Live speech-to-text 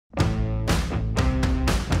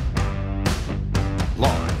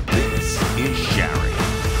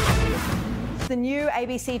the new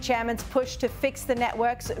ABC chairman's push to fix the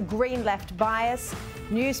network's green left bias.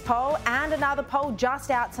 News poll and another poll just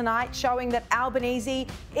out tonight showing that Albanese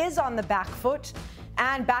is on the back foot,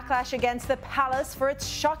 and backlash against the palace for its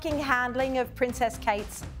shocking handling of Princess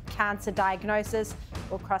Kate's cancer diagnosis.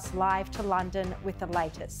 We'll cross live to London with the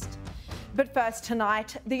latest. But first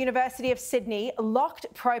tonight, the University of Sydney locked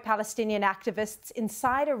pro-Palestinian activists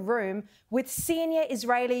inside a room with senior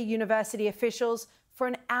Israeli university officials for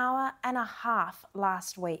an hour and a half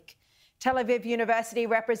last week. Tel Aviv University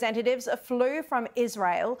representatives flew from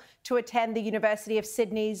Israel to attend the University of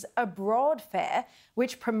Sydney's Abroad Fair,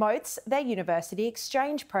 which promotes their university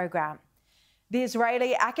exchange program. The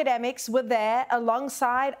Israeli academics were there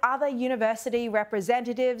alongside other university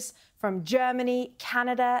representatives from Germany,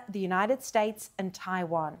 Canada, the United States and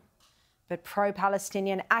Taiwan. But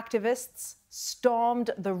pro-Palestinian activists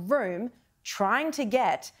stormed the room, trying to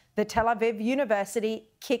get the Tel Aviv University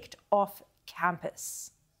kicked off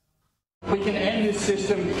campus. We can end this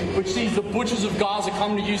system which sees the butchers of Gaza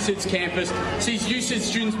come to USyd's campus, sees USyd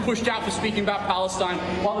students pushed out for speaking about Palestine,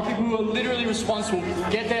 while the people who are literally responsible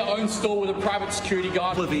get their own store with a private security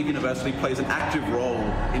guard. Tel Aviv University plays an active role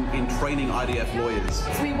in training IDF lawyers.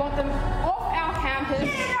 We want them off our campus.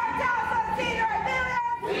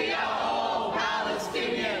 We are all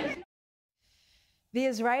Palestinians. The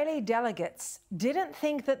Israeli delegates didn't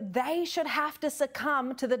think that they should have to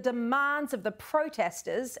succumb to the demands of the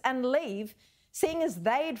protesters and leave, seeing as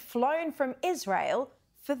they'd flown from Israel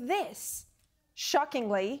for this.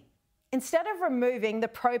 Shockingly, instead of removing the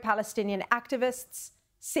pro-Palestinian activists,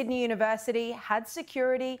 Sydney University had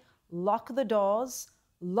security lock the doors,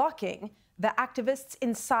 locking the activists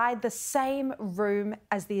inside the same room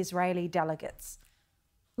as the Israeli delegates.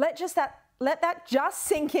 Let that just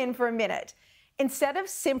sink in for a minute. Instead of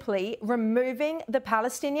simply removing the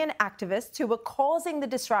Palestinian activists who were causing the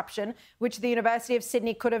disruption, which the University of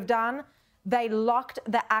Sydney could have done, they locked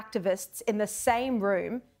the activists in the same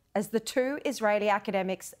room as the two Israeli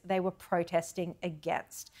academics they were protesting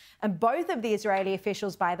against. And both of the Israeli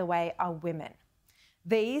officials, by the way, are women.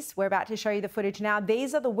 We're about to show you the footage now.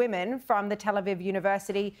 These are the women from the Tel Aviv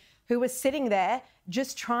University who were sitting there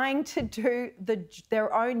just trying to do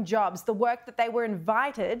their own jobs, the work that they were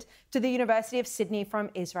invited to the University of Sydney from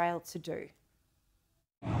Israel to do.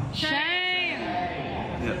 Shame!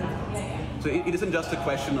 Yeah. So it isn't just a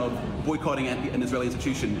question of boycotting an Israeli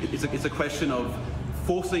institution. It's a question of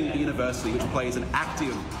forcing a university which plays an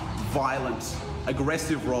active, violent,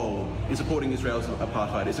 aggressive role in supporting Israel's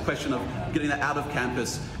apartheid. It's a question of getting that out of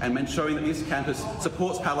campus and showing that this campus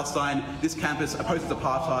supports Palestine, this campus opposes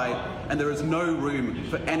apartheid, and there is no room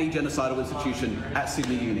for any genocidal institution at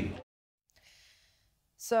Sydney Uni.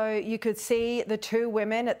 So you could see the two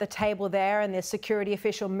women at the table there, and the security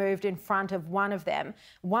official moved in front of one of them.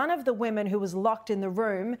 One of the women who was locked in the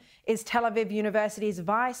room is Tel Aviv University's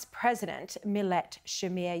Vice President, Milet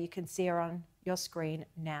Shamir. You can see her on your screen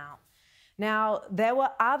now. Now, there were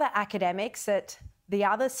other academics at the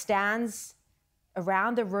other stands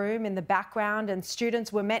around the room in the background, and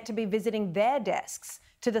students were meant to be visiting their desks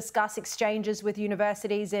to discuss exchanges with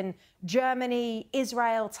universities in Germany,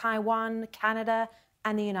 Israel, Taiwan, Canada,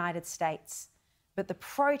 and the United States. But the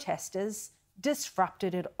protesters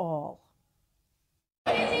disrupted it all.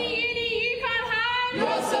 Uni, you can't have.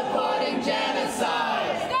 You're supporting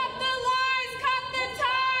genocide. Stop the lies, cut the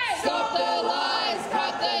ties. Stop the lies,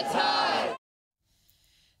 cut the ties.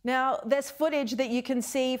 Now, there's footage that you can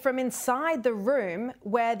see from inside the room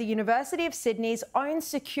where the University of Sydney's own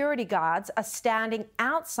security guards are standing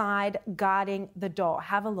outside guarding the door.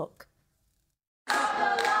 Have a look. Stop the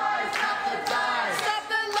lies, cut the ties. Stop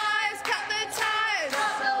the lies, cut the ties. Stop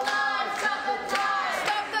the lies, cut the ties.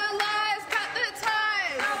 Stop the lies, cut the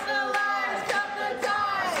ties. Stop the lies, cut the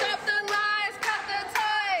ties. Stop the lies, cut the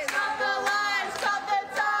ties. Stop the lies, cut the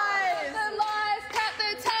ties. The lies, cut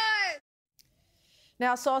the ties.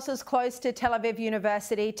 Now, sources close to Tel Aviv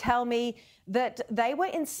University tell me that they were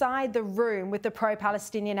inside the room with the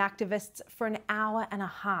pro-Palestinian activists for an hour and a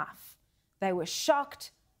half. They were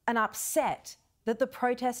shocked and upset that the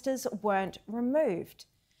protesters weren't removed.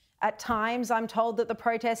 At times, I'm told that the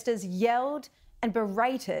protesters yelled and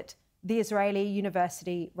berated the Israeli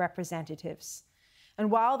university representatives. And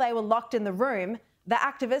while they were locked in the room, the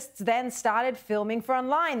activists then started filming for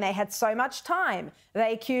online. They had so much time.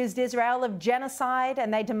 They accused Israel of genocide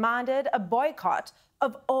and they demanded a boycott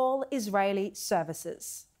of all Israeli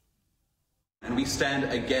services. And we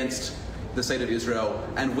stand against the state of Israel,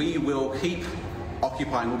 and we will keep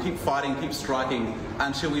occupying, we'll keep fighting, keep striking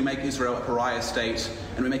until we make Israel a pariah state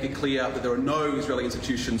and we make it clear that there are no Israeli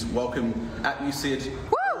institutions welcome at USyd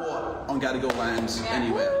or on Gadigal land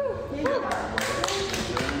anywhere.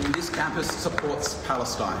 This campus supports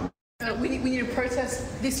Palestine. We need to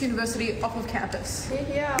protest this university off of campus.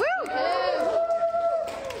 Yeah.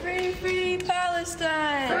 Free, free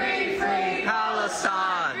Palestine! Free, free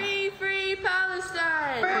Palestine! Free, free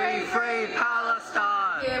Palestine! Free, free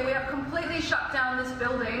Palestine! Yeah, we have completely shut down this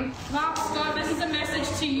building. Mark Scott, this is a message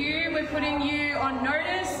to you. We're putting you on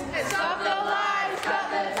notice. Stop the lies, cut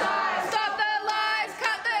the ties! Stop the lies,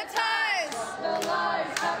 cut the ties! The lies,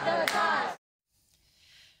 cut the ties!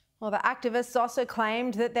 Well, the activists also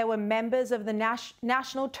claimed that there were members of the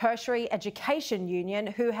National Tertiary Education Union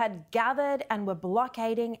who had gathered and were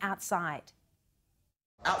blockading outside.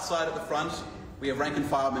 Outside at the front, we have rank and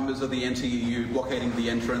file members of the NTEU blockading the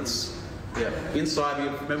entrance. Inside, we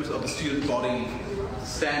have members of the student body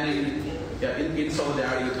standing in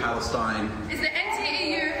solidarity with Palestine. Is the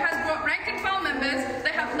NTEU has brought rank and file members.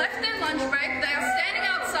 They have left their lunch break. They are standing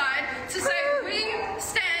outside to say we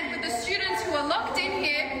stand with the students who are locked in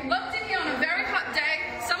here on a very hot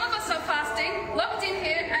day. Some of us are fasting, locked in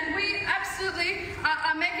here, and we absolutely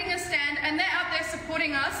are making a stand, and they're out there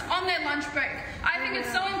supporting us on their lunch break. I think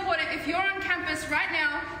it's so important, if you're on campus right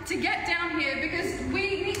now, to get down here, because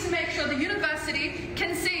we need to make sure the university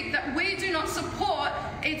can see that we do not support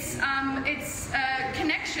its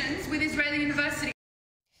connections with Israeli university.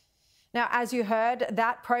 Now, as you heard,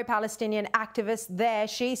 that pro-Palestinian activist there,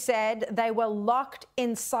 she said they were locked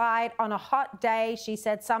inside on a hot day. She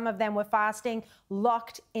said some of them were fasting,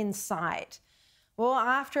 locked inside. Well,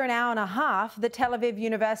 after an hour and a half, the Tel Aviv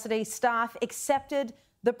University staff accepted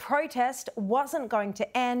the protest wasn't going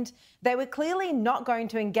to end. They were clearly not going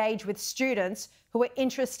to engage with students who were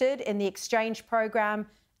interested in the exchange program,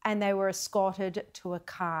 and they were escorted to a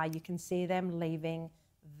car. You can see them leaving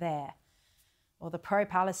there. Well, the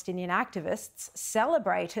pro-Palestinian activists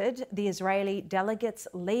celebrated the Israeli delegates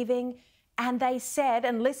leaving, and they said,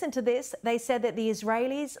 and listen to this, they said that the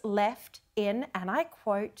Israelis left in, and I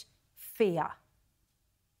quote, fear.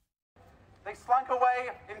 They slunk away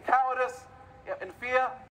in cowardice, in fear.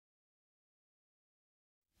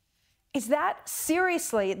 Is that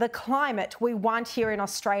seriously the climate we want here in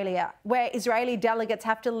Australia, where Israeli delegates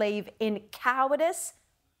have to leave in cowardice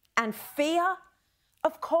and fear?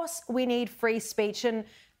 Of course we need free speech, and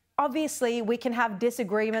obviously we can have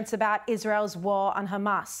disagreements about Israel's war on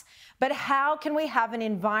Hamas. But how can we have an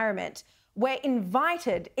environment where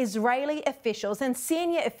invited Israeli officials and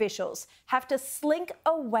senior officials have to slink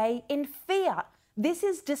away in fear? This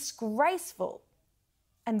is disgraceful.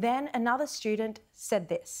 And then another student said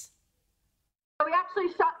this. We actually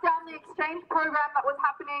shut down the exchange program that was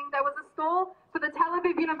happening. There was a stall for the Tel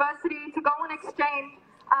Aviv University to go on exchange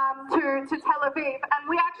to Tel Aviv, and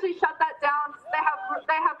we actually shut that down. They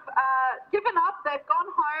have given up. They've gone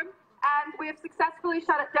home, and we have successfully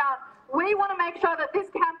shut it down. We want to make sure that this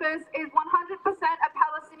campus is 100% a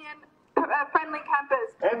Palestinian-friendly campus.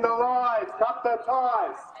 End the lies, cut the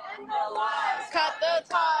ties. End the lies, cut the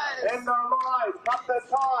ties. End the lies, cut the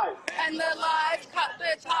ties. End the lies, cut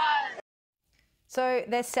the ties. So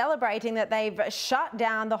they're celebrating that they've shut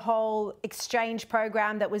down the whole exchange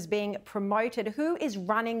program that was being promoted. Who is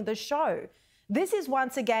running the show? This is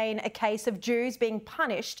once again a case of Jews being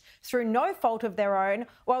punished through no fault of their own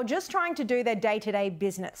while just trying to do their day-to-day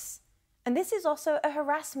business. And this is also a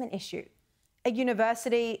harassment issue. A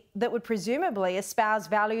university that would presumably espouse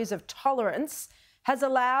values of tolerance has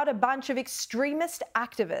allowed a bunch of extremist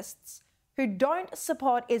activists who don't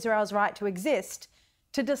support Israel's right to exist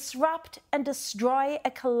to disrupt and destroy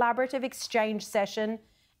a collaborative exchange session,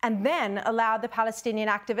 and then allow the Palestinian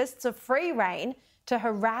activists a free rein to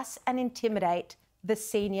harass and intimidate the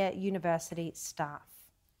senior university staff.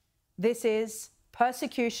 This is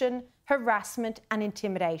persecution, harassment and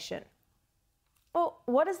intimidation. Well,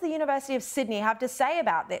 what does the University of Sydney have to say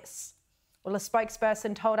about this? Well, a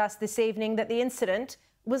spokesperson told us this evening that the incident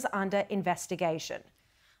was under investigation.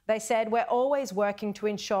 They said, we're always working to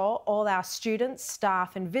ensure all our students,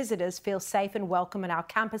 staff and visitors feel safe and welcome on our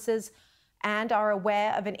campuses, and are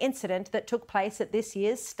aware of an incident that took place at this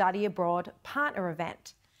year's Study Abroad partner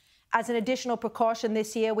event. As an additional precaution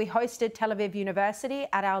this year, we hosted Tel Aviv University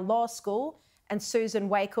at our law school and Susan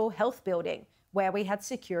Wakel Health Building, where we had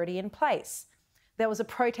security in place. There was a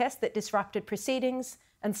protest that disrupted proceedings,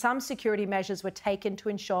 and some security measures were taken to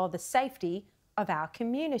ensure the safety of our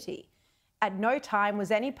community. At no time was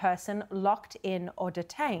any person locked in or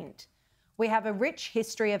detained. We have a rich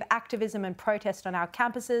history of activism and protest on our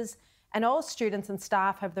campuses, and all students and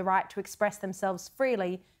staff have the right to express themselves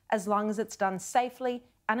freely as long as it's done safely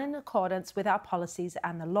and in accordance with our policies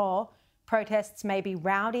and the law. Protests may be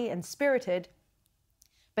rowdy and spirited,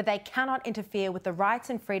 but but they cannot interfere with the rights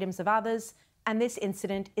and freedoms of others, and this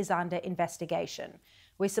incident is under investigation.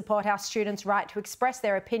 We support our students' right to express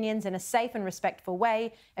their opinions in a safe and respectful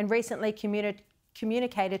way, and recently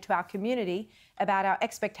communicated to our community about our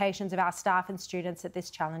expectations of our staff and students at this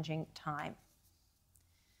challenging time.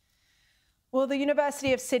 Well, the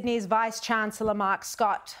University of Sydney's Vice-Chancellor Mark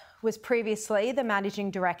Scott was previously the Managing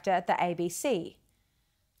Director at the ABC.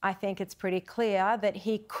 I think it's pretty clear that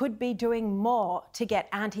he could be doing more to get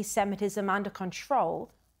anti-Semitism under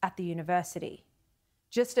control at the university.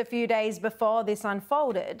 Just a few days before this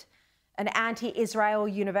unfolded, an anti-Israel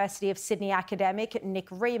University of Sydney academic, Nick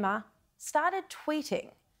Riemer, started tweeting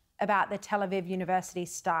about the Tel Aviv University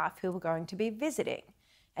staff who were going to be visiting.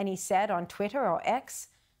 And he said on Twitter or X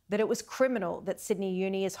that it was criminal that Sydney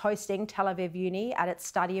Uni is hosting Tel Aviv Uni at its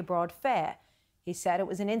study abroad fair. He said it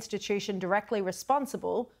was an institution directly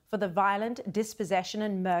responsible for the violent dispossession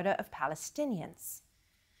and murder of Palestinians.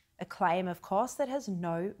 A claim, of course, that has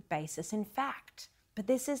no basis in fact. But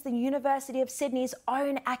this is the University of Sydney's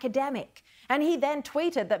own academic. And he then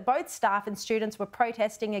tweeted that both staff and students were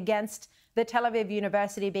protesting against the Tel Aviv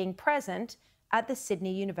University being present at the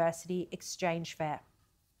Sydney University Exchange Fair.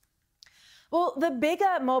 Well, the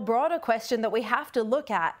bigger, more broader question that we have to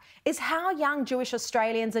look at is how young Jewish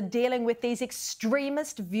Australians are dealing with these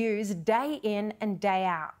extremist views day in and day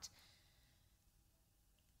out.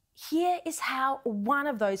 Here is how one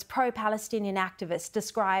of those pro-Palestinian activists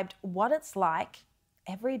described what it's like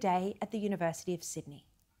every day at the University of Sydney.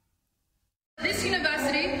 This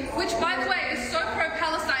university, which by the way is so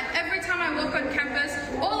pro-Palestine, every time I walk on campus,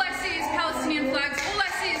 all I see is Palestinian flags, all I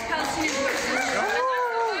see is Palestinian posters.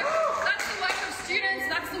 That's the work of students,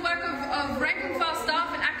 that's the work of rank and file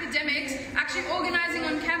staff and academics actually organising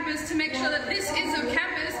on campus to make sure that this is a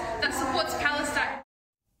campus that supports Palestine.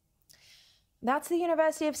 That's the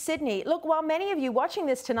University of Sydney. Look, while many of you watching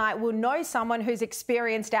this tonight will know someone who's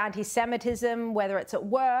experienced anti-Semitism, whether it's at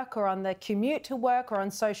work or on the commute to work or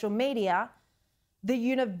on social media, the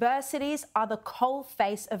universities are the cold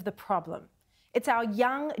face of the problem. It's our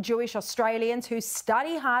young Jewish Australians who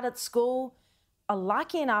study hard at school, are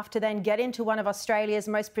lucky enough to then get into one of Australia's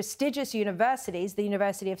most prestigious universities, the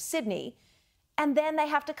University of Sydney, and then they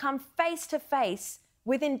have to come face to face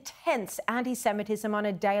with intense anti-Semitism on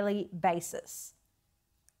a daily basis.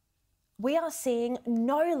 We are seeing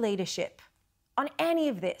no leadership on any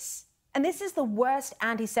of this. And this is the worst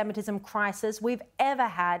anti-Semitism crisis we've ever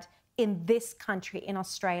had in this country, in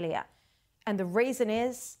Australia. And the reason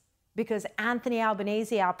is because Anthony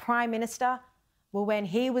Albanese, our Prime Minister, well, when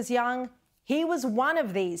he was young, he was one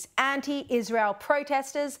of these anti-Israel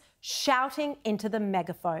protesters shouting into the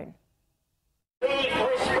megaphone. The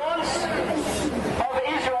response of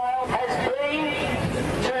Israel has been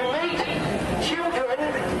to meet children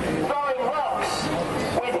throwing rocks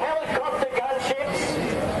with helicopter gunships,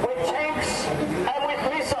 with tanks and with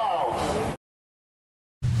missiles.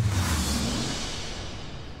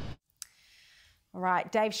 All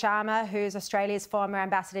right, Dave Sharma, who's Australia's former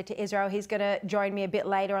ambassador to Israel, he's going to join me a bit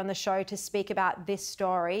later on the show to speak about this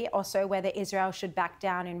story, also whether Israel should back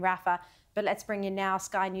down in Rafah. But let's bring in now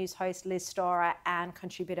Sky News host Liz Storer and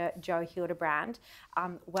contributor Joe Hildebrand.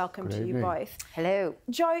 Welcome to you both. Hello.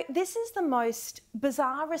 Joe, this is the most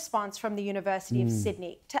bizarre response from the University of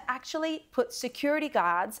Sydney to actually put security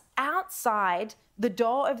guards outside the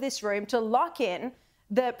door of this room to lock in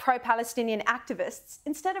the pro-Palestinian activists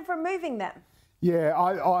instead of removing them.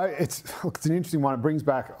 Yeah, it's an interesting one. It brings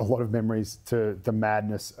back a lot of memories to the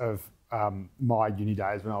madness of my uni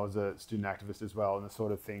days when I was a student activist as well, and the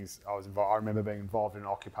sort of things I was involved. I remember being involved in an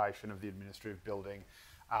occupation of the administrative building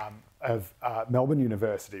of Melbourne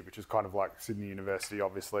University, which is kind of like Sydney University,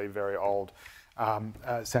 obviously, very old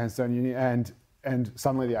sandstone uni, and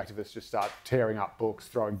suddenly the activists just start tearing up books,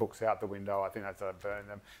 throwing books out the window. I think they started burning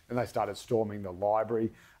them. Then they started storming the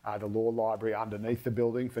library, the law library underneath the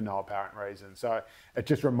building for no apparent reason. So it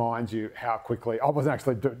just reminds you how quickly, I wasn't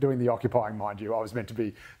actually doing the occupying, mind you. I was meant to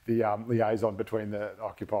be the liaison between the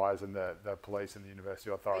occupiers and the police and the university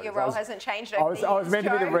authorities. But your role hasn't changed I over was, the I was years, meant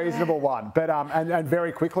to be Joe. the reasonable one. But and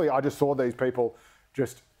very quickly I just saw these people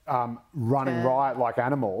just running riot like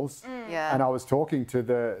animals. Yeah. And I was talking to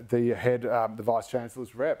the head, the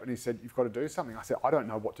Vice-Chancellor's rep, and he said, "You've got to do something." I said, "I don't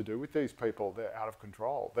know what to do with these people. They're out of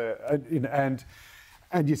control."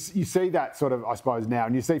 And you see that sort of, I suppose, now.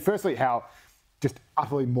 And you see, firstly, how just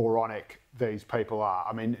utterly moronic these people are.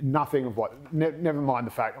 I mean, nothing of what, never mind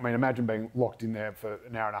the fact, I mean, imagine being locked in there for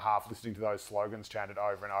an hour and a half listening to those slogans chanted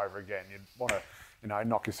over and over again. You'd want to,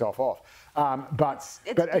 knock yourself off. But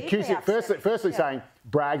accusing, firstly saying,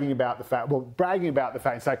 bragging about the fact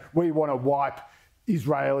and say, we want to wipe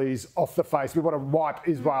Israelis off the face. We want to wipe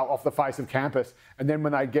Israel off the face of campus. And then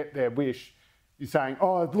when they get their wish, you're saying,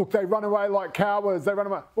 oh, look, they run away like cowards. They run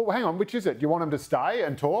away. Well, hang on, which is it? Do you want them to stay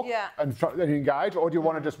and talk and engage, or do you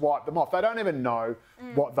want to just wipe them off? They don't even know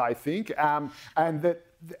what they think. And that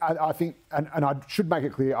I think, and I should make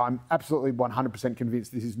it clear, I'm absolutely 100%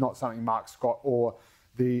 convinced this is not something Mark Scott or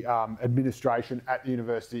the administration at the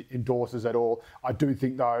university endorses at all. I do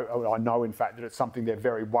think, though, I know, in fact, that it's something they're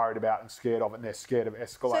very worried about and scared of, and they're scared of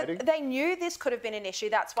escalating. So they knew this could have been an issue.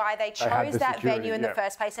 That's why they chose that venue in the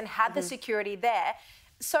first place and had the security there.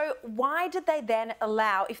 So why did they then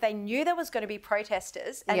allow, if they knew there was going to be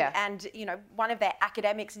protesters, and you know, one of their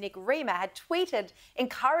academics, Nick Reamer, had tweeted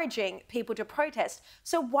encouraging people to protest.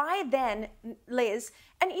 So why then, Liz,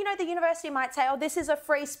 and you know, the university might say, oh, this is a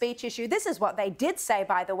free speech issue. This is what they did say,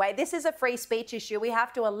 by the way. This is a free speech issue. We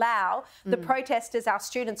have to allow the protesters, our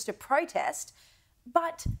students, to protest.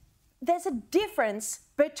 But there's a difference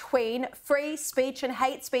between free speech and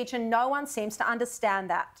hate speech, and no one seems to understand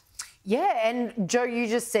that. Yeah, and Joe, you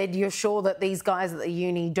just said you're sure that these guys at the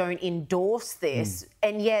uni don't endorse this,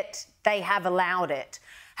 and yet they have allowed it.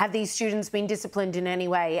 Have these students been disciplined in any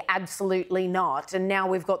way? Absolutely not. And now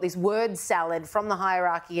we've got this word salad from the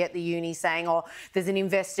hierarchy at the uni saying, oh, there's an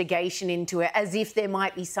investigation into it, as if there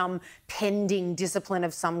might be some pending discipline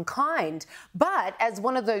of some kind. But as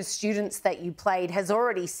one of those students that you played has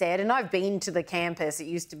already said, and I've been to the campus, it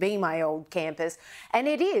used to be my old campus, and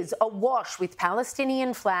it is awash with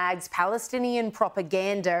Palestinian flags, Palestinian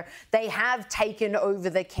propaganda. They have taken over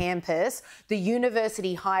the campus. The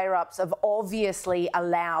university higher-ups have obviously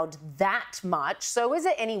allowed that much. So is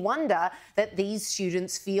it any wonder that these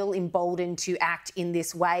students feel emboldened to act in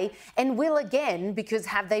this way and will again, because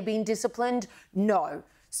have they been disciplined? No.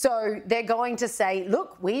 So they're going to say,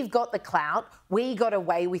 look, we've got the clout, we got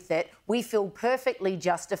away with it, we feel perfectly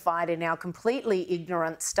justified in our completely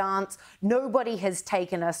ignorant stance, nobody has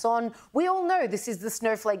taken us on. We all know this is the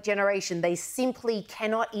snowflake generation. They simply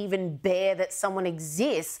cannot even bear that someone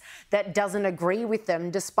exists that doesn't agree with them,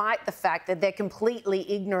 despite the fact that they're completely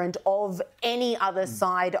ignorant of any other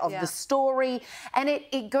side of the story. And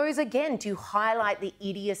it goes again to highlight the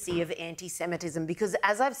idiocy of anti-Semitism, because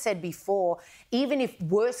as I've said before, even if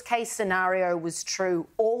worst case scenario was true,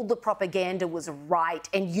 all the propaganda was right,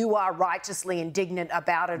 and you are righteously indignant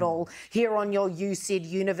about it all here on your USyd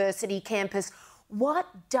university campus, what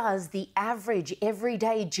does the average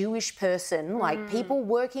everyday Jewish person, like people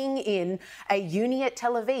working in a uni at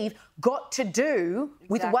Tel Aviv, got to do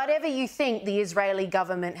with whatever you think the Israeli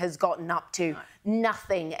government has gotten up to?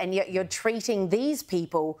 Nothing. And yet you're treating these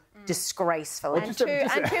people disgracefully. And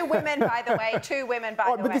two women, by the way. Two women, by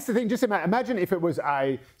the way. But this is the thing, just imagine if it was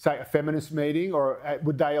say a feminist meeting, or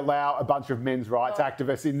would they allow a bunch of men's rights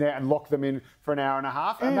activists in there and lock them in for an hour and a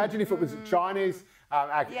half? Imagine if it was Chinese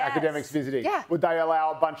academics visiting. Would they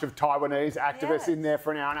allow a bunch of Taiwanese activists in there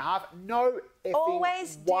for an hour and a half? No effing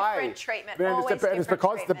always way. Different treatment. It's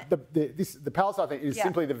because the Palestine thing is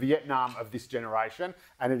simply the Vietnam of this generation,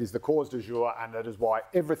 and it is the cause du jour, and that is why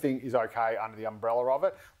everything is okay under the umbrella of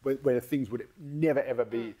it, where things would never, ever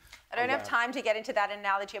be. I don't have time to get into that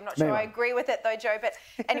analogy. I'm not sure I agree with it, though, Joe. But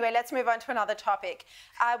anyway, let's move on to another topic.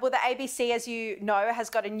 Well, the ABC, as you know, has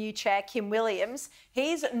got a new chair, Kim Williams.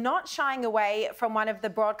 He's not shying away from one of the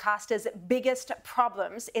broadcaster's biggest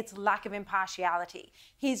problems, its lack of impartiality.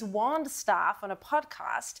 He's warned staff on a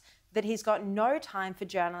podcast that he's got no time for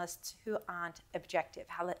journalists who aren't objective.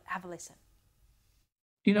 Have a listen.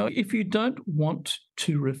 You know, if you don't want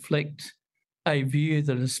to reflect a view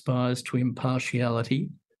that aspires to impartiality,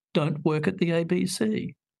 don't work at the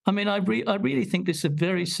ABC. I mean, I really think this is a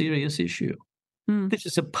very serious issue. This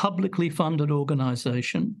is a publicly funded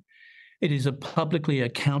organisation. It is a publicly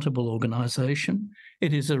accountable organisation.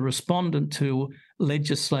 It is a respondent to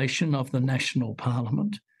legislation of the National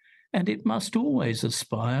Parliament, and it must always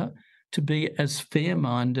aspire to be as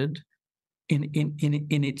fair-minded in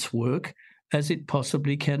its work as it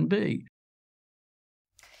possibly can be.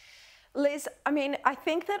 Liz, I mean, I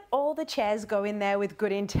think that all the chairs go in there with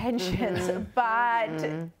good intentions, but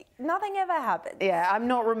nothing ever happens. Yeah, I'm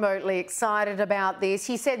not remotely excited about this.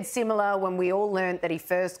 He said similar when we all learnt that he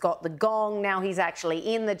first got the gong. Now he's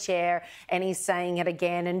actually in the chair and he's saying it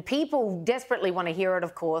again. And people desperately want to hear it,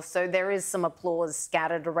 of course, so there is some applause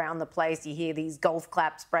scattered around the place. You hear these golf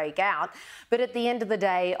claps break out. But at the end of the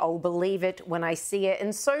day, I'll believe it when I see it.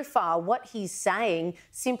 And so far, what he's saying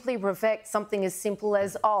simply reflects something as simple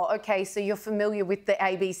as, oh, OK, so you're familiar with the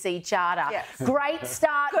ABC Charter. Yes. Great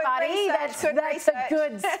start, buddy. That's a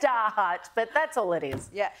good start, but that's all it is.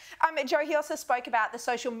 Yeah. Joe, he also spoke about the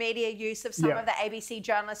social media use of some of the ABC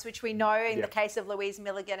journalists, which we know in the case of Louise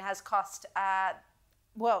Milligan has cost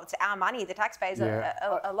well, it's our money, the taxpayers,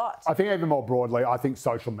 a lot. I think even more broadly, I think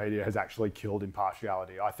social media has actually killed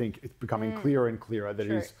impartiality. I think it's becoming clearer and clearer that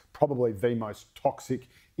it is probably the most toxic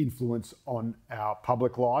influence on our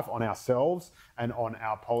public life, on ourselves and on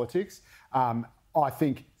our politics. I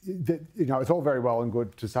think that, it's all very well and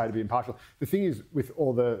good to say to be impartial. The thing is, with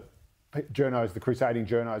all the journos, the crusading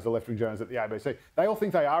journos, the left-wing journos at the ABC, they all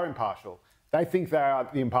think they are impartial. They think they are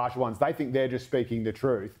the impartial ones. They think they're just speaking the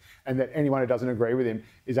truth, and that anyone who doesn't agree with him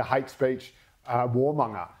is a hate speech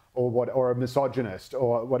warmonger or a misogynist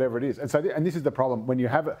or whatever it is. And so, and this is the problem when you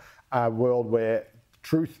have a world where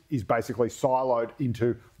truth is basically siloed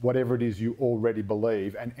into whatever it is you already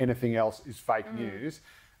believe, and anything else is fake news.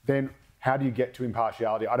 Then how do you get to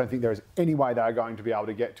impartiality? I don't think there is any way they are going to be able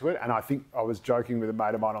to get to it. And I think I was joking with a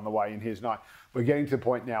mate of mine on the way in here tonight. We're getting to the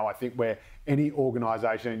point now, I think, where any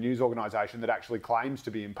organisation, a news organisation that actually claims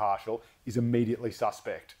to be impartial is immediately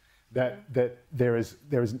suspect. That there is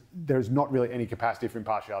not really any capacity for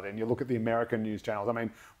impartiality. And you look at the American news channels. I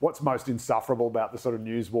mean, what's most insufferable about the sort of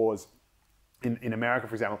news wars in America,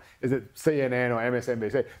 for example, is that CNN or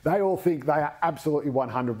MSNBC, they all think they are absolutely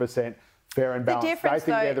 100% fair and balanced. The difference,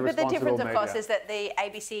 the difference, of course, is that the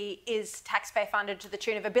ABC is taxpayer funded to the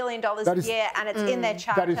tune of $1 billion a year, and it's in their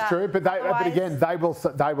charter. That is true, but again, they will.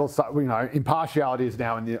 Impartiality is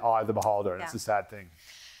now in the eye of the beholder, and it's a sad thing.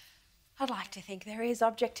 I'd like to think there is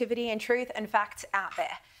objectivity and truth and facts out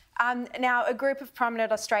there. Now, a group of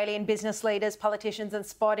prominent Australian business leaders, politicians and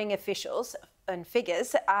sporting officials and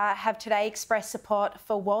figures have today expressed support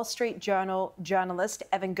for Wall Street Journal journalist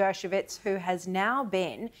Evan Gershkovich, who has now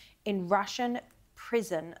been in Russian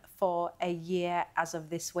prison for a year as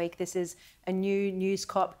of this week. This is a new News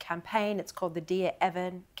Corp campaign. It's called the Dear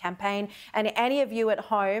Evan campaign. And any of you at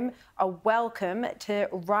home are welcome to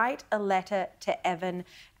write a letter to Evan,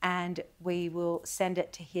 and we will send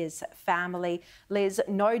it to his family. Liz,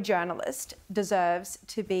 no journalist deserves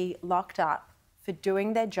to be locked up for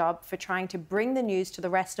doing their job, for trying to bring the news to the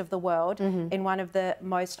rest of the world in one of the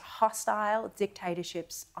most hostile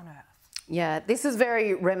dictatorships on earth. Yeah, this is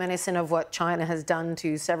very reminiscent of what China has done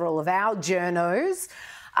to several of our journos.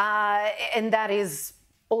 And that is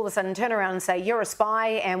all of a sudden turn around and say, you're a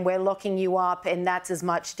spy and we're locking you up, and that's as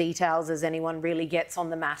much details as anyone really gets on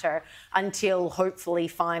the matter until hopefully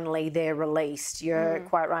finally they're released. You're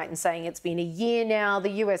quite right in saying it's been a year now.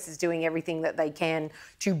 The US is doing everything that they can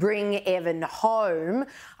to bring Evan home.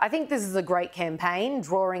 I think this is a great campaign,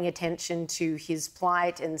 drawing attention to his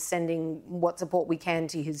plight and sending what support we can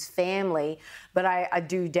to his family. But I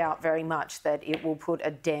do doubt very much that it will put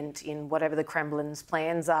a dent in whatever the Kremlin's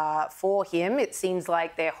plans are for him. It seems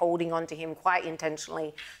like they're holding on to him quite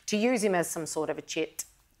intentionally to use him as some sort of a chit.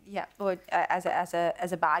 Yeah, or as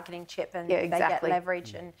a bargaining chip, and they get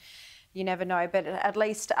leverage, and you never know. But at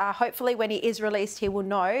least, hopefully, when he is released, he will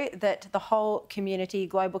know that the whole community,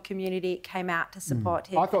 global community, came out to support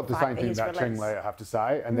him. I thought the same thing about Cheng Li, I have to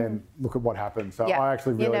say, and then look at what happened. So I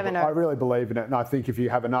actually I really believe in it, and I think if you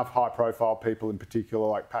have enough high-profile people, in particular,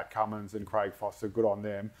 like Pat Cummins and Craig Foster, good on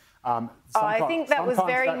them. I think that was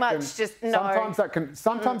very much just no.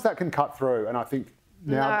 Sometimes that can cut through, and I think.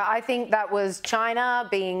 Now, no, I think that was China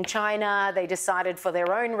being China. They decided for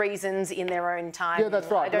their own reasons in their own time. Yeah, that's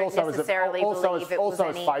right. I don't necessarily believe it was also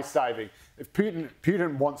as face-saving. If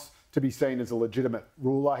Putin wants to be seen as a legitimate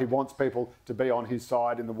ruler, he wants people to be on his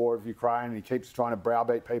side in the war of Ukraine, and he keeps trying to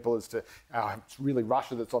browbeat people as to it's really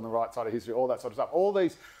Russia that's on the right side of history, all that sort of stuff. All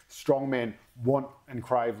these strongmen want and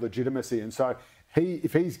crave legitimacy, and so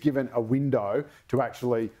if he's given a window to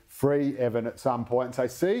actually free Evan at some point and say,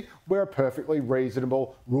 see, we're a perfectly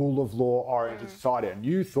reasonable, rule of law oriented society, and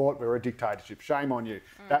you thought we were a dictatorship, shame on you.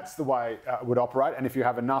 That's the way it would operate. And if you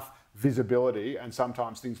have enough visibility, and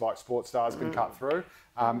sometimes things like sports stars can cut through,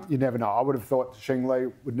 you never know. I would have thought Cheng Li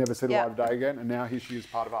would never see the light of day again, and now here she is,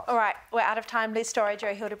 part of us. All right, we're out of time. Liz Story,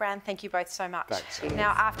 Joe Hildebrand, thank you both so much. Thanks.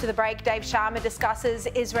 Now, after the break, Dave Sharma discusses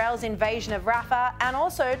Israel's invasion of Rafah and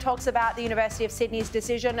also talks about the University of Sydney's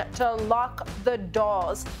decision to lock the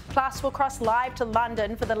doors. Plus, we'll cross live to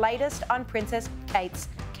London for the latest on Princess Kate's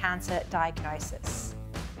cancer diagnosis.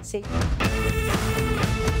 See you.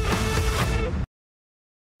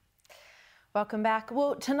 Welcome back.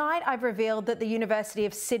 Well, tonight I've revealed that the University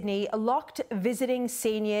of Sydney locked visiting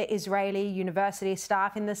senior Israeli university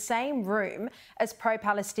staff in the same room as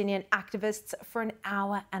pro-Palestinian activists for an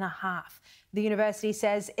hour and a half. The university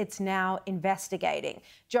says it's now investigating.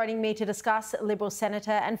 Joining me to discuss, Liberal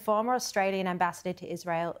Senator and former Australian Ambassador to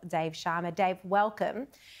Israel, Dave Sharma. Dave, welcome.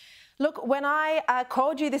 Look, when I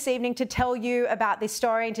called you this evening to tell you about this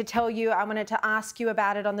story and to tell you I wanted to ask you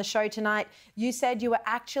about it on the show tonight, you said you were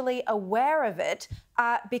actually aware of it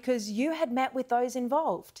because you had met with those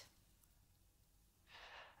involved.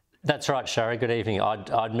 That's right, Sharri. Good evening.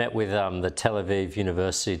 I'd met with the Tel Aviv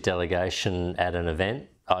University delegation at an event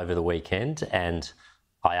over the weekend, and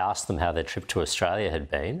I asked them how their trip to Australia had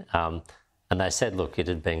been. And they said, look, it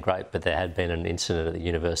had been great, but there had been an incident at the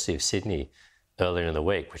University of Sydney earlier in the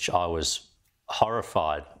week, which I was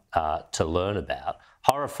horrified to learn about.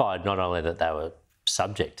 Horrified not only that they were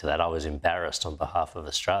subject to that, I was embarrassed on behalf of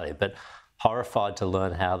Australia, but horrified to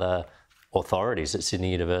learn how the authorities at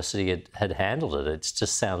Sydney University had handled it. It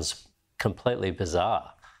just sounds completely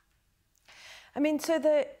bizarre. I mean, so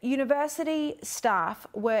the university staff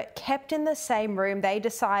were kept in the same room. They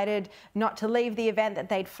decided not to leave the event that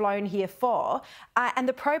they'd flown here for. And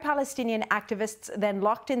the pro-Palestinian activists then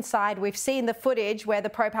locked inside. We've seen the footage where the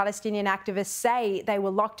pro-Palestinian activists say they were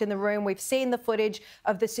locked in the room. We've seen the footage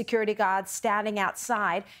of the security guards standing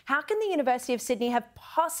outside. How can the University of Sydney have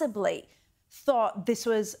possibly thought this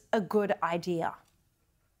was a good idea?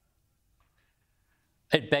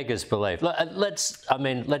 It beggars belief.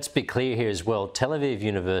 Let's be clear here as well. Tel Aviv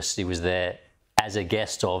University was there as a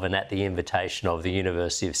guest of and at the invitation of the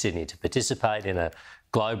University of Sydney to participate in a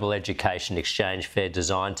global education exchange fair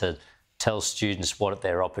designed to tell students what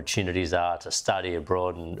their opportunities are to study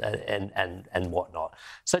abroad and whatnot.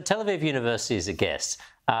 So Tel Aviv University is a guest.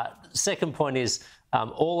 Second point is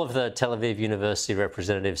all of the Tel Aviv University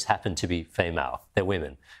representatives happen to be female. They're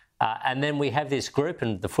women. And then we have this group,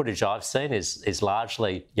 and the footage I've seen is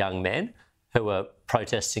largely young men who are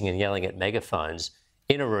protesting and yelling at megaphones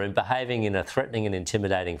in a room, behaving in a threatening and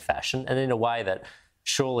intimidating fashion, and in a way that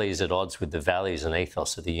surely is at odds with the values and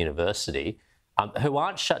ethos of the university, who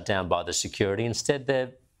aren't shut down by the security. Instead,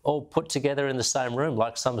 they're all put together in the same room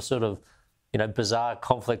like some sort of, bizarre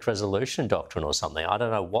conflict resolution doctrine or something. I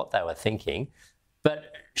don't know what they were thinking,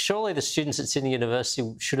 but surely the students at Sydney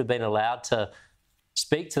University should have been allowed to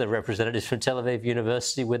speak to the representatives from Tel Aviv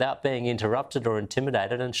University without being interrupted or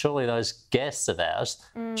intimidated, and surely those guests of ours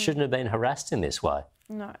shouldn't have been harassed in this way.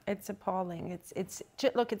 No, it's appalling. It's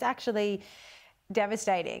actually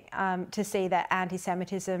devastating to see that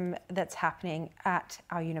anti-Semitism that's happening at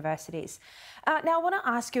our universities. Now, I want to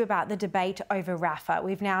ask you about the debate over Rafah.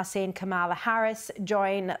 We've now seen Kamala Harris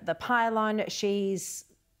join the pylon. She's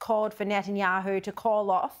called for Netanyahu to call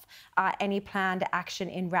off any planned action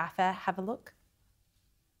in Rafah. Have a look.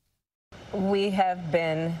 We have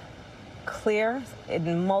been clear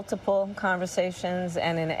in multiple conversations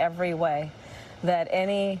and in every way that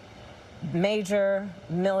any major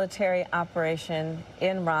military operation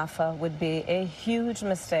in Rafah would be a huge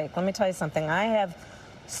mistake. Let me tell you something. I have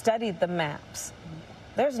studied the maps.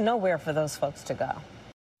 There's nowhere for those folks to go.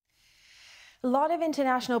 A lot of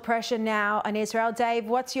international pressure now on Israel. Dave,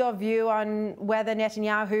 what's your view on whether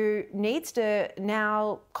Netanyahu needs to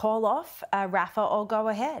now call off Rafah or go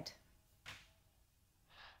ahead?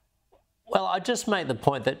 Well, I just make the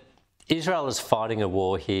point that Israel is fighting a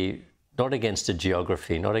war here, not against a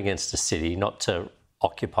geography, not against a city, not to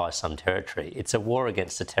occupy some territory. It's a war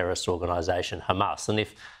against a terrorist organisation, Hamas. And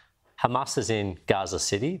if Hamas is in Gaza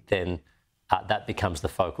City, then that becomes the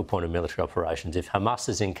focal point of military operations. If Hamas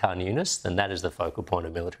is in Khan Yunis, then that is the focal point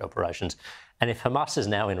of military operations. And if Hamas is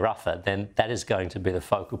now in Rafah, then that is going to be the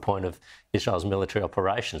focal point of Israel's military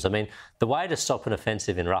operations. I mean, the way to stop an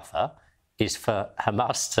offensive in Rafah is for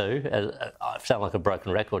Hamas to, I sound like a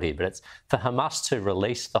broken record here, but it's for Hamas to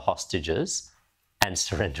release the hostages and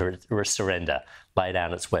surrender, lay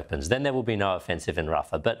down its weapons. Then there will be no offensive in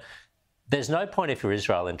Rafah. But there's no point if you're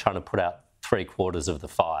Israel in trying to put out 3/4 of the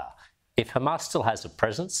fire. If Hamas still has a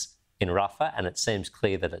presence in Rafah, and it seems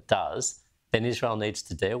clear that it does, then Israel needs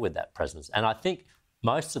to deal with that presence. And I think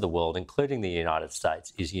most of the world, including the United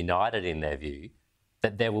States, is united in their view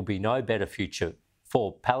that there will be no better future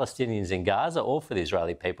for Palestinians in Gaza or for the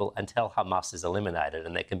Israeli people until Hamas is eliminated,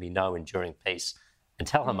 and there can be no enduring peace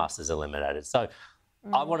until Hamas is eliminated. So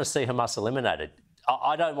I want to see Hamas eliminated.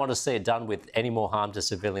 I don't want to see it done with any more harm to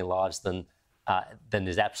civilian lives than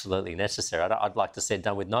is absolutely necessary. I'd like to see it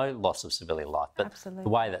done with no loss of civilian life, but the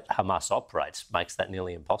way that Hamas operates makes that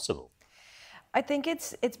nearly impossible. I think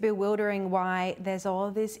it's bewildering why there's all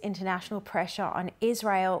this international pressure on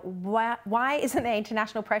Israel. Why isn't there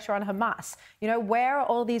international pressure on Hamas? You know, where are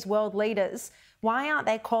all these world leaders Why aren't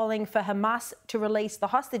they calling for Hamas to release the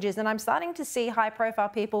hostages? And I'm starting to see high-profile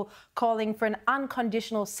people calling for an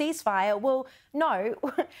unconditional ceasefire. Well, no.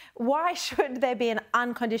 Why should there be an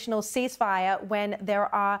unconditional ceasefire when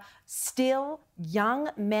there are still young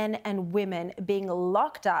men and women being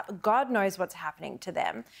locked up? God knows what's happening to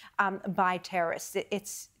them by terrorists.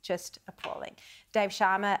 It's just appalling. Dave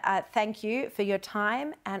Sharma, thank you for your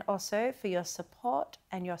time and also for your support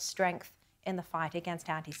and your strength in the fight against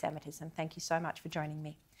anti-Semitism. Thank you so much for joining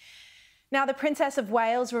me. Now, the Princess of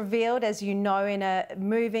Wales revealed, as you know, in a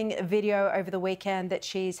moving video over the weekend that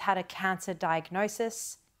she's had a cancer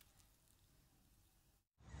diagnosis.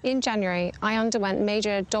 In January, I underwent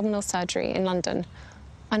major abdominal surgery in London,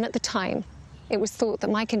 and at the time, it was thought that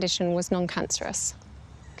my condition was non-cancerous.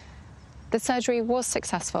 The surgery was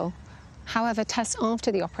successful. However, tests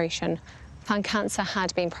after the operation found cancer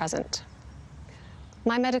had been present.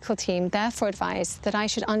 My medical team therefore advised that I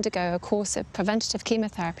should undergo a course of preventative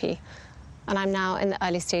chemotherapy, and I'm now in the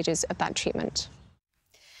early stages of that treatment.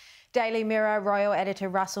 Daily Mirror royal editor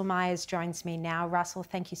Russell Myers joins me now. Russell,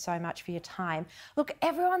 thank you so much for your time. Look,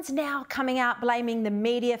 everyone's now coming out blaming the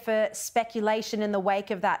media for speculation in the wake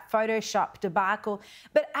of that Photoshop debacle,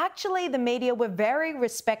 but actually the media were very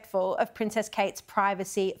respectful of Princess Kate's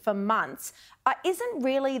privacy for months. Isn't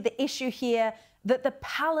really the issue here that the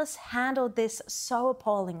palace handled this so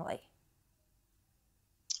appallingly?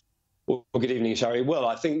 Well, good evening, Sharri. Well,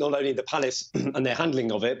 I think not only the palace and their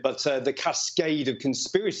handling of it, but the cascade of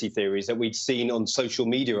conspiracy theories that we'd seen on social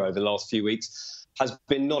media over the last few weeks has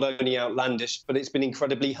been not only outlandish, but it's been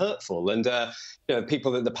incredibly hurtful. And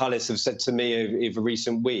people at the palace have said to me over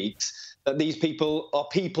recent weeks that these people are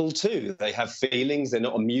people too. They have feelings. They're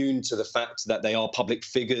not immune to the fact that they are public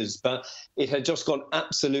figures. But it had just gone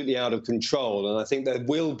absolutely out of control. And I think there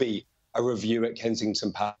will be a review at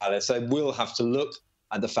Kensington Palace. They will have to look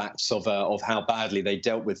at the facts of how badly they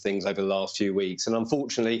dealt with things over the last few weeks. And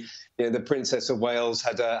unfortunately, the Princess of Wales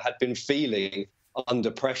had been feeling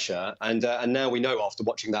under pressure. And now we know, after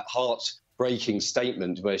watching that heartbreaking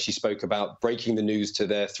statement where she spoke about breaking the news to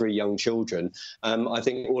their 3 young children, I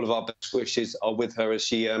think all of our best wishes are with her as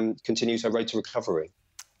she continues her road to recovery.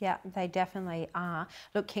 Yeah, they definitely are.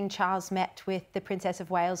 Look, King Charles met with the Princess of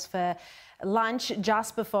Wales for lunch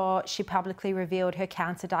just before she publicly revealed her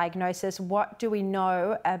cancer diagnosis. What do we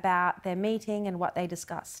know about their meeting and what they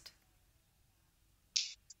discussed?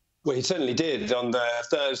 Well, he certainly did. On the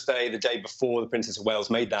Thursday, the day before the Princess of Wales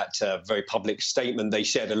made that very public statement, they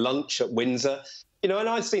shared a lunch at Windsor. And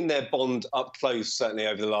I've seen their bond up close, certainly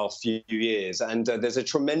over the last few years. And there's a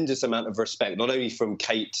tremendous amount of respect, not only from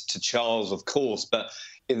Kate to Charles, of course, but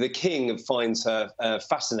the King finds her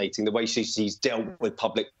fascinating, the way she's dealt with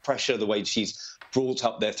public pressure, the way she's brought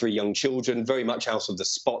up their 3 young children, very much out of the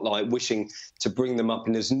spotlight, wishing to bring them up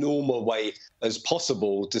in as normal way as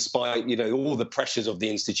possible, despite, all the pressures of the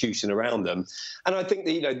institution around them. And I think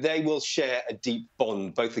that, they will share a deep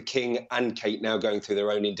bond, both the King and Kate now going through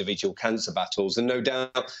their own individual cancer battles. And no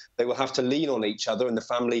doubt they will have to lean on each other, and the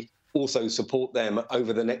family also support them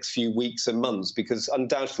over the next few weeks and months, because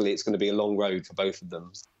undoubtedly it's going to be a long road for both of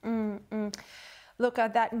them. Look,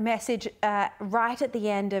 that message right at the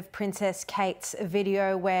end of Princess Kate's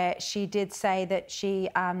video, where she did say that she,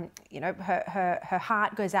 her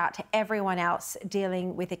heart goes out to everyone else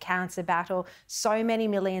dealing with a cancer battle. So many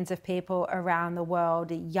millions of people around the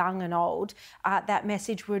world, young and old. That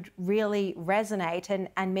message would really resonate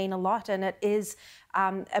and mean a lot. And it is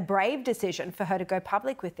a brave decision for her to go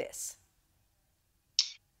public with this.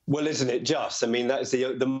 Well, isn't it just? I mean, that is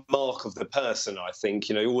the mark of the person, I think.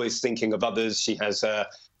 Always thinking of others. She has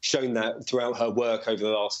shown that throughout her work over the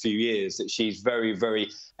last few years, that she's very, very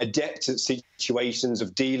adept at situations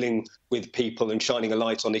of dealing with people and shining a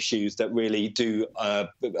light on issues that really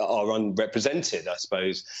are unrepresented, I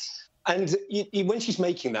suppose. And when she's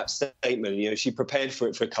making that statement, she prepared for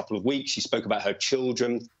it for a couple of weeks. She spoke about her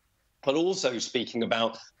children, but also speaking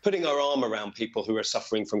about putting her arm around people who are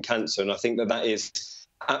suffering from cancer. And I think that is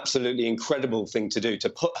absolutely incredible thing to do, to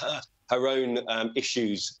put her own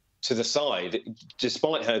issues to the side,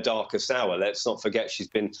 despite her darkest hour. Let's not forget she's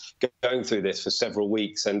been going through this for several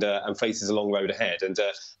weeks and faces a long road ahead.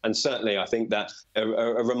 And certainly I think that a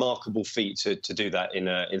remarkable feat to do that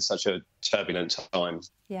in such a turbulent time.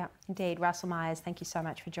 Yeah, indeed. Russell Myers, thank you so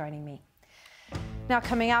much for joining me. Now,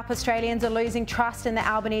 coming up, Australians are losing trust in the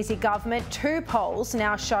Albanese government. 2 polls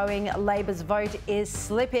now showing Labor's vote is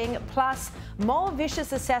slipping, plus more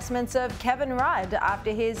vicious assessments of Kevin Rudd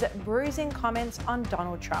after his bruising comments on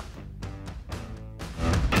Donald Trump.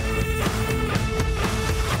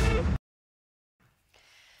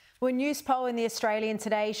 Well, a news poll in The Australian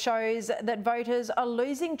today shows that voters are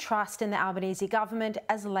losing trust in the Albanese government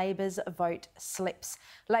as Labor's vote slips.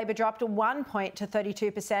 Labor dropped 1 point to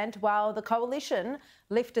 32%, while the coalition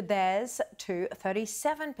lifted theirs to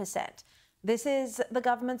 37%. This is the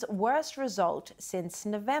government's worst result since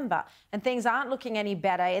November, and things aren't looking any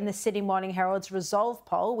better in the Sydney Morning Herald's Resolve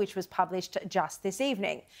poll, which was published just this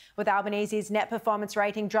evening, with Albanese's net performance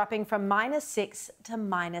rating dropping from -6 to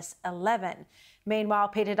 -11. Meanwhile,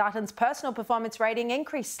 Peter Dutton's personal performance rating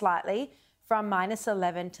increased slightly from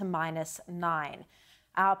 -11 to -9.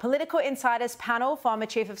 Our Political Insiders panel, former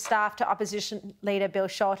Chief of Staff to Opposition Leader Bill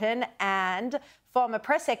Shorten and former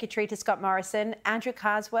Press Secretary to Scott Morrison, Andrew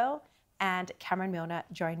Carswell and Cameron Milner,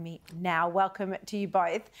 join me now. Welcome to you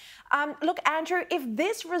both. Look, Andrew, if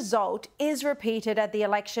this result is repeated at the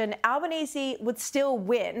election, Albanese would still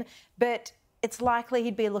win, but it's likely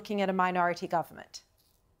he'd be looking at a minority government.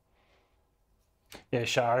 Yeah,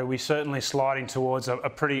 Sharri, we're certainly sliding towards a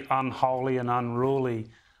pretty unholy and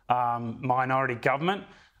unruly minority government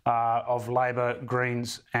of Labor,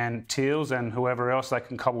 Greens and Teals and whoever else they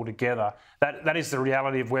can cobble together. That is the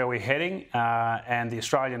reality of where we're heading, and the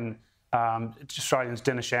Australians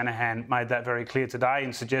Dennis Shanahan made that very clear today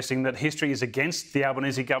in suggesting that history is against the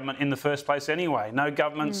Albanese government in the first place anyway. No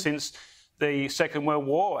government since the Second World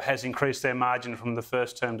War has increased their margin from the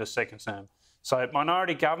first term to second term. So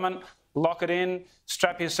minority government, lock it in,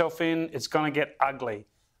 strap yourself in, it's going to get ugly.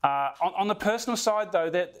 On the personal side, though,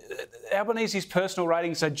 that Albanese's personal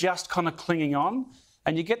ratings are just kind of clinging on,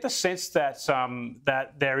 and you get the sense that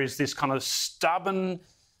that there is this kind of stubborn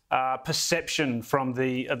perception from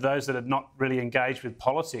those that are not really engaged with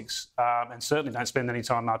politics and certainly don't spend any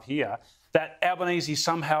time up here, that Albanese is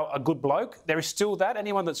somehow a good bloke. There is still that.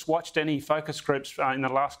 Anyone that's watched any focus groups in the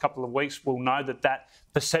last couple of weeks will know that that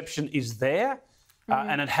perception is there.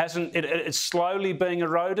 And it's slowly being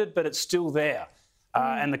eroded, but it's still there.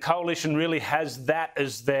 And the coalition really has that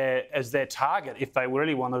as their target, if they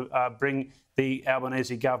really want to bring the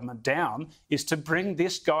Albanese government down, is to bring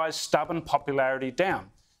this guy's stubborn popularity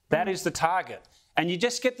down. That is the target. And you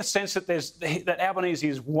just get the sense that that Albanese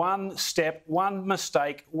is one step, one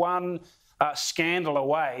mistake, one scandal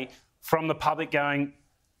away from the public going,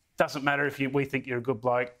 doesn't matter if we think you're a good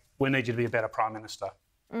bloke, we need you to be a better Prime Minister.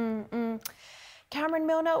 Cameron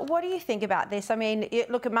Milner, what do you think about this? I mean,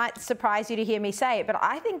 look, it might surprise you to hear me say it, but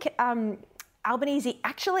I think Albanese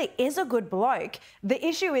actually is a good bloke. The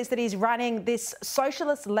issue is that he's running this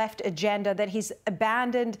socialist left agenda, that he's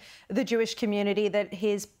abandoned the Jewish community, that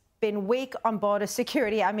he's been weak on border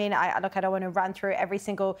security. I mean, I don't want to run through every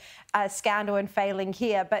single scandal and failing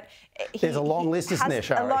here, but there's a long list, isn't there,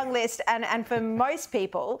 Sharri? A long list, and for most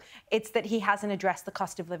people, it's that he hasn't addressed the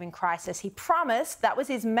cost of living crisis. He promised, that was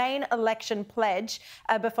his main election pledge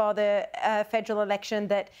before the federal election,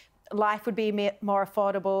 that life would be more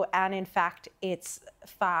affordable, and in fact, it's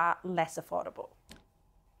far less affordable.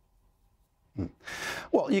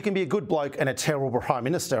 Well, you can be a good bloke and a terrible Prime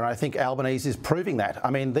Minister, and I think Albanese is proving that.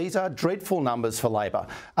 I mean, these are dreadful numbers for Labor.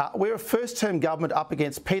 We're a first-term government up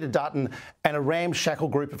against Peter Dutton and a ramshackle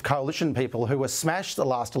group of coalition people who were smashed the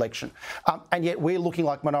last election, and yet we're looking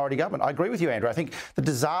like minority government. I agree with you, Andrew. I think the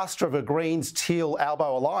disaster of a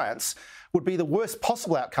Greens-Teal-Albo alliance would be the worst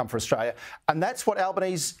possible outcome for Australia, and that's what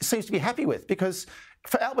Albanese seems to be happy with, because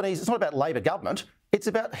for Albanese, it's not about Labor government. It's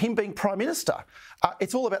about him being Prime Minister.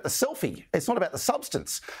 It's all about the selfie. It's not about the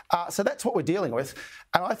substance. So that's what we're dealing with.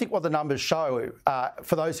 And I think what the numbers show,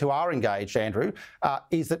 for those who are engaged, Andrew,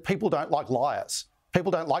 is that people don't like liars. People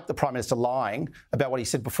don't like the Prime Minister lying about what he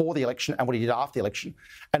said before the election and what he did after the election.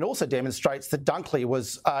 And also demonstrates that Dunkley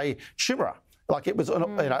was a chimera. Like it was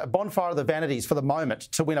a bonfire of the vanities for the moment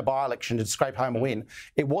to win a by-election, to scrape home a win.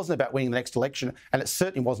 It wasn't about winning the next election, and it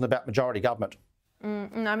certainly wasn't about majority government.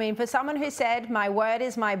 I mean, for someone who said, my word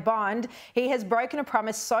is my bond, he has broken a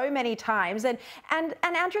promise so many times. And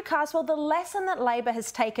Andrew Carswell, the lesson that Labor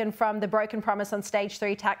has taken from the broken promise on stage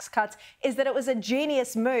 3 tax cuts is that it was a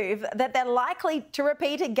genius move that they're likely to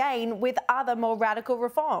repeat again with other more radical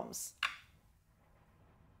reforms.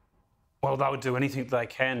 Well, they would do anything they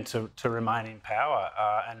can to remain in power,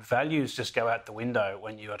 and values just go out the window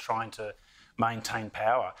when you are trying to maintain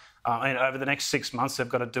power. And over the next 6 months, they've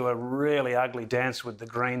got to do a really ugly dance with the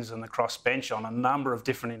Greens and the crossbench on a number of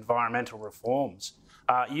different environmental reforms.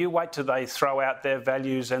 You wait till they throw out their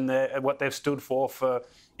values and what they've stood for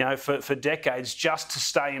decades, just to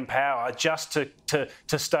stay in power, just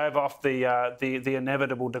to stave off the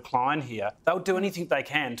inevitable decline here. They'll do anything they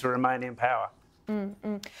can to remain in power.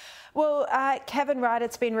 Well, Kevin Rudd,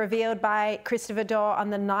 it's been revealed by Christopher Daw on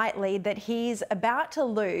the Nightly that he's about to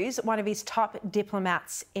lose one of his top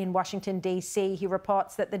diplomats in Washington, D.C. He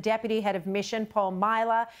reports that the Deputy Head of Mission, Paul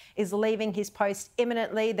Myler, is leaving his post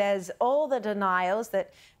imminently. There's all the denials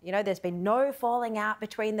that, you know, there's been no falling out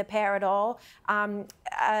between the pair at all.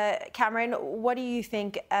 Cameron, what do you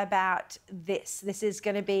think about this? This is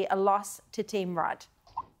going to be a loss to Team Rudd.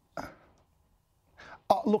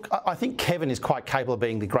 Look, I think Kevin is quite capable of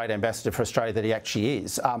being the great ambassador for Australia that he actually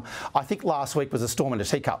is. I think last week was a storm in a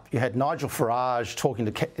teacup. You had Nigel Farage talking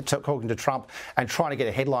to Trump and trying to get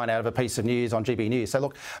a headline out of a piece of news on GB News. So,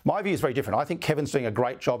 look, my view is very different. I think Kevin's doing a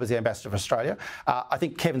great job as the ambassador for Australia. I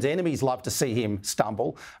think Kevin's enemies love to see him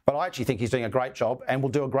stumble, but I actually think he's doing a great job and will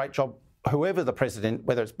do a great job whoever the president,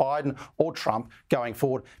 whether it's Biden or Trump, going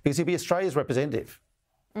forward, because he'll be Australia's representative.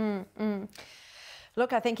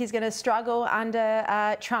 Look, I think he's going to struggle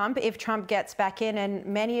under Trump if Trump gets back in, and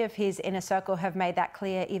many of his inner circle have made that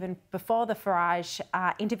clear even before the Farage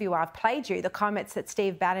interview. I've played you the comments that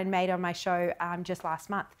Steve Bannon made on my show just last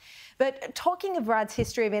month. But talking of Rudd's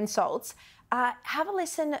history of insults, have a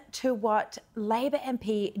listen to what Labor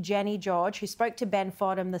MP Jenny George, who spoke to Ben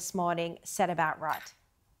Fordham this morning, said about Rudd.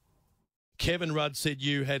 Kevin Rudd said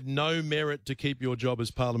you had no merit to keep your job as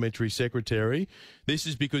Parliamentary Secretary. This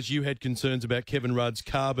is because you had concerns about Kevin Rudd's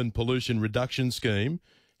carbon pollution reduction scheme.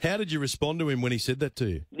 How did you respond to him when he said that to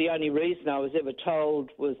you? The only reason I was ever told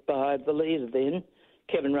was by the leader then,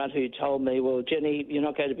 Kevin Rudd, who told me, well, Jenny, you're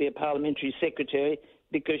not going to be a Parliamentary Secretary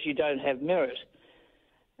because you don't have merit.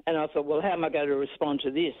 And I thought, well, how am I going to respond to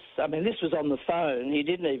this? I mean, this was on the phone. He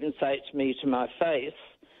didn't even say it to me to my face.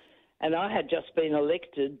 And I had just been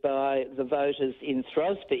elected by the voters in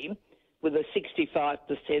Throsby with a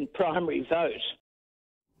 65% primary vote.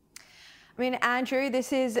 I mean, Andrew,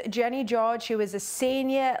 this is Jenny George, who is a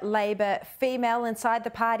senior Labor female inside the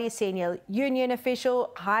party, senior union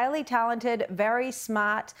official, highly talented, very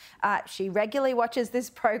smart. She regularly watches this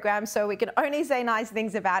program, so we can only say nice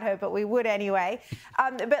things about her, but we would anyway.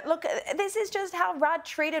 But look, this is just how Rudd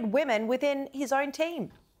treated women within his own team.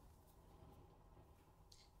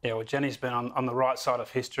 Yeah, well, Jenny's been on the right side of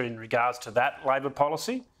history in regards to that Labor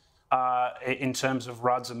policy. In terms of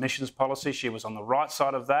Rudd's emissions policy, she was on the right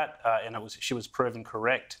side of that, and she was proven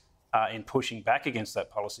correct in pushing back against that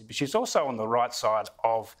policy. But she's also on the right side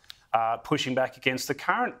of pushing back against the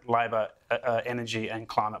current Labor energy and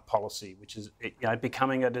climate policy, which is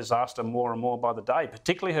becoming a disaster more and more by the day,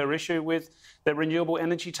 particularly her issue with the renewable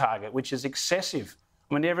energy target, which is excessive.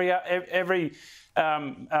 I mean, every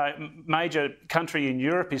major country in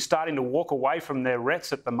Europe is starting to walk away from their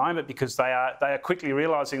RETs at the moment because they are quickly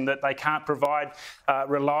realising that they can't provide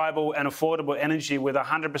reliable and affordable energy with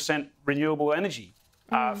 100% renewable energy.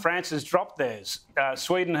 France has dropped theirs.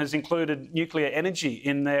 Sweden has included nuclear energy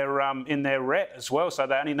in their RET as well, so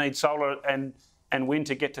they only need solar and wind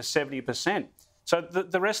to get to 70%. So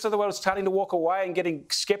the rest of the world is starting to walk away and getting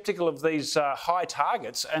sceptical of these high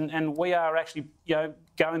targets, and we are actually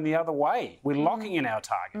going the other way. We're locking in our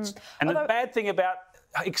targets. And the bad thing about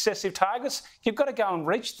excessive targets, you've got to go and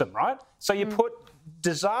reach them, right? So you put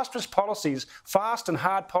disastrous policies, fast and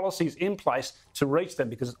hard policies in place to reach them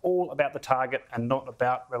because it's all about the target and not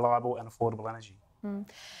about reliable and affordable energy.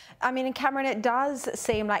 I mean, and Cameron, it does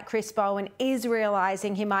seem like Chris Bowen is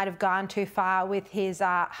realising he might have gone too far with his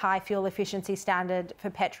high fuel efficiency standard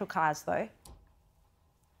for petrol cars, though.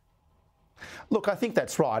 Look, I think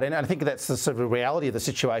that's right, and I think that's the sort of reality of the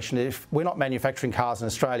situation. If we're not manufacturing cars in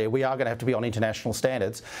Australia, we are going to have to be on international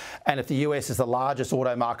standards. And if the US is the largest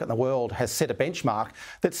auto market in the world, has set a benchmark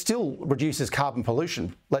that still reduces carbon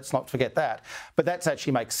pollution, let's not forget that. But that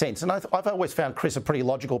actually makes sense. And I've always found Chris a pretty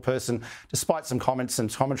logical person, despite some comments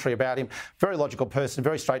and commentary about him. Very logical person,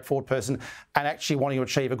 very straightforward person, and actually wanting to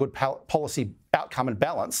achieve a good policy outcome and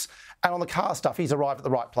balance. And on the car stuff, he's arrived at the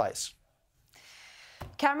right place.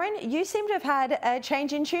 Cameron, you seem to have had a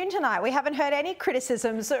change in tune tonight. We haven't heard any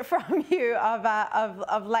criticisms from you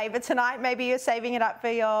of Labor tonight. Maybe you're saving it up for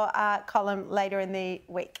your column later in the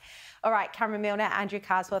week. All right, Cameron Milner, Andrew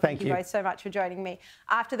Carswell, thank you both so much for joining me.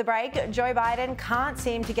 After the break, Joe Biden can't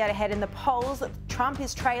seem to get ahead in the polls. Trump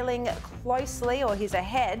is trailing closely, or he's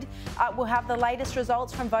ahead. We'll have the latest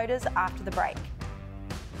results from voters after the break.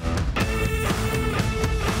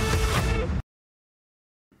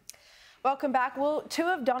 Welcome back. Well, two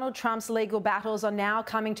of Donald Trump's legal battles are now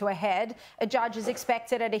coming to a head. A judge is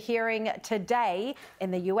expected at a hearing today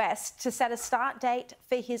in the US to set a start date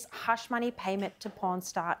for his hush money payment to porn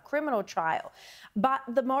star criminal trial. But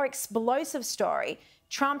the more explosive story,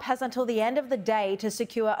 Trump has until the end of the day to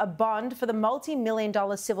secure a bond for the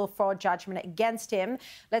multi-million-dollar civil fraud judgment against him.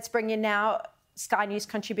 Let's bring you now Sky News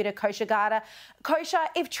contributor Kosha Garda. Kosha,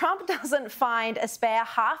 if Trump doesn't find a spare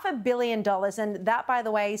 $500 million, and that, by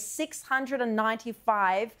the way, is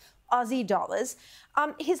 695 Aussie dollars,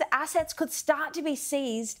 his assets could start to be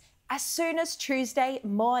seized as soon as Tuesday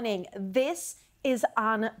morning. This is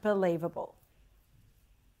unbelievable.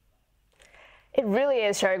 It really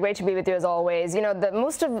is, Sharri. Great to be with you as always. You know,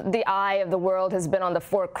 most of the eye of the world has been on the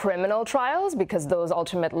 4 criminal trials because those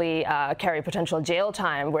ultimately carry potential jail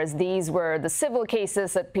time, whereas these were the civil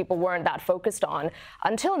cases that people weren't that focused on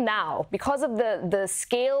until now. Because of the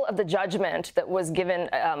scale of the judgment that was given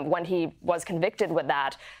when he was convicted with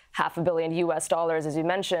that, $500 million US, as you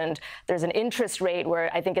mentioned, there's an interest rate where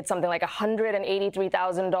I think it's something like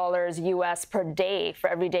 $183,000 US per day for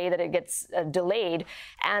every day that it gets delayed.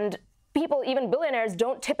 And people, even billionaires,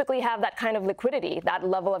 don't typically have that kind of liquidity, that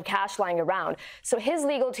level of cash lying around. So his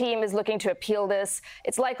legal team is looking to appeal this.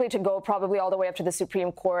 It's likely to go probably all the way up to the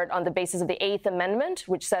Supreme Court on the basis of the 8th Amendment,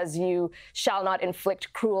 which says you shall not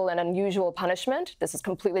inflict cruel and unusual punishment. This is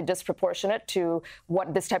completely disproportionate to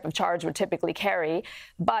what this type of charge would typically carry.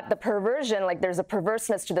 But the perversion, like there's a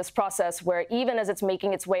perverseness to this process where even as it's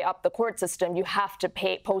making its way up the court system, you have to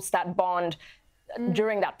post that bond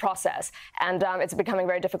during that process. And it's becoming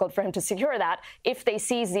very difficult for him to secure that. If they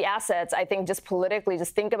seize the assets, I think just politically,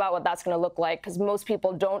 just think about what that's going to look like, because most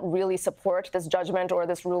people don't really support this judgment or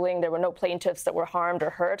this ruling. There were no plaintiffs that were harmed or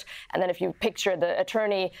hurt. And then if you picture the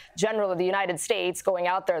Attorney General of the United States going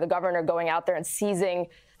out there, the governor going out there and seizing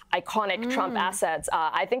iconic Trump assets,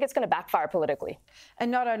 I think it's going to backfire politically.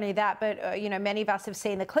 And not only that, but, you know, many of us have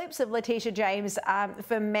seen the clips of Letitia James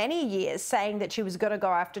for many years saying that she was going to go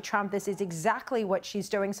after Trump. This is exactly what she's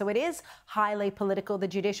doing. So it is highly political. The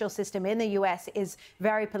judicial system in the US is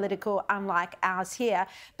very political, unlike ours here.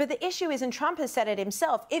 But the issue is, and Trump has said it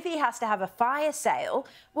himself, if he has to have a fire sale,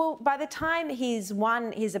 well, by the time he's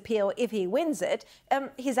won his appeal, if he wins it,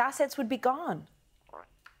 his assets would be gone.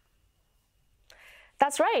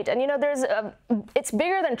 That's right. And, you know, it's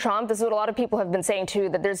bigger than Trump. This is what a lot of people have been saying, too,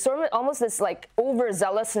 that there's sort of almost this like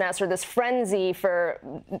overzealousness or this frenzy for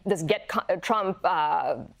this get Trump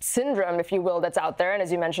syndrome, if you will, that's out there. And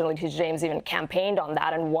as you mentioned, Letitia James even campaigned on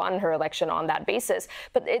that and won her election on that basis.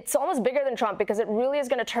 But it's almost bigger than Trump because it really is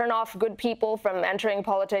going to turn off good people from entering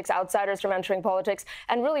politics, outsiders from entering politics,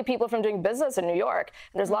 and really people from doing business in New York.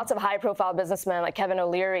 And there's lots of high-profile businessmen like Kevin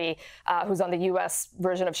O'Leary, who's on the U.S.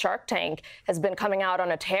 version of Shark Tank, has been coming out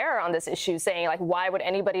on a tear on this issue, saying, like, why would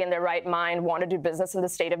anybody in their right mind want to do business in the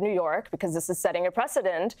state of New York? Because this is setting a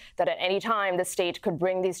precedent that at any time the state could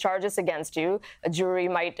bring these charges against you. A jury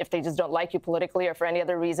might, if they just don't like you politically or for any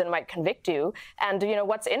other reason, might convict you. And, you know,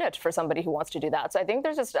 what's in it for somebody who wants to do that? So I think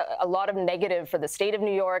there's just a lot of negative for the state of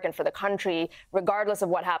New York and for the country, regardless of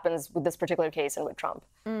what happens with this particular case and with Trump.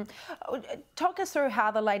 Talk us through how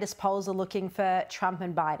the latest polls are looking for Trump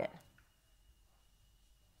and Biden.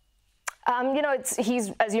 You know,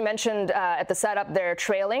 he's, as you mentioned at the setup, they're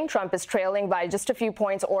trailing. Trump is trailing by just a few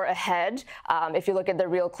points or ahead. If you look at the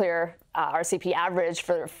Real Clear RCP average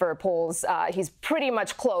for polls, he's pretty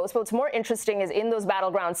much close. But what's more interesting is in those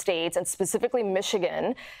battleground states, and specifically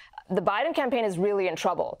Michigan, the Biden campaign is really in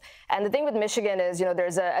trouble. And the thing with Michigan is, you know,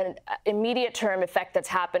 there's an immediate term effect that's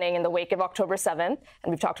happening in the wake of October 7th. And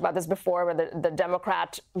we've talked about this before, where the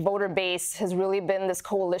Democrat voter base has really been this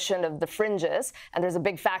coalition of the fringes. And there's a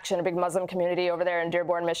big faction, a big Muslim community over there in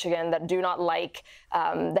Dearborn, Michigan, that do not like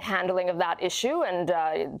the handling of that issue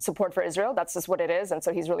and support for Israel. That's just what it is. And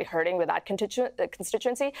so he's really hurting with that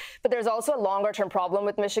constituency. But there's also a longer term problem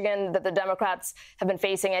with Michigan that the Democrats have been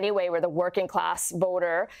facing anyway, where the working class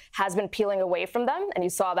voter has been peeling away from them. And you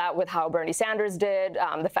saw that with how Bernie Sanders did,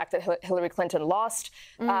 the fact that Hillary Clinton lost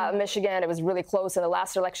Michigan. It was really close in the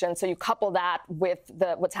last election. So you couple that with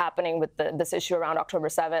what's happening with this issue around October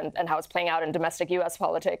 7th and how it's playing out in domestic U.S.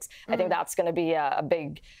 politics. I think that's going to be a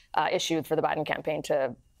big issue for the Biden campaign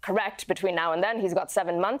to correct between now and then. He's got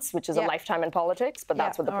 7 months, which is a lifetime in politics, but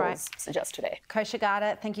that's what the polls suggest today. Kosha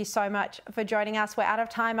Garda, thank you so much for joining us. We're out of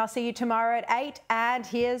time. I'll see you tomorrow at 8. And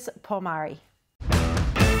here's Paul Murray.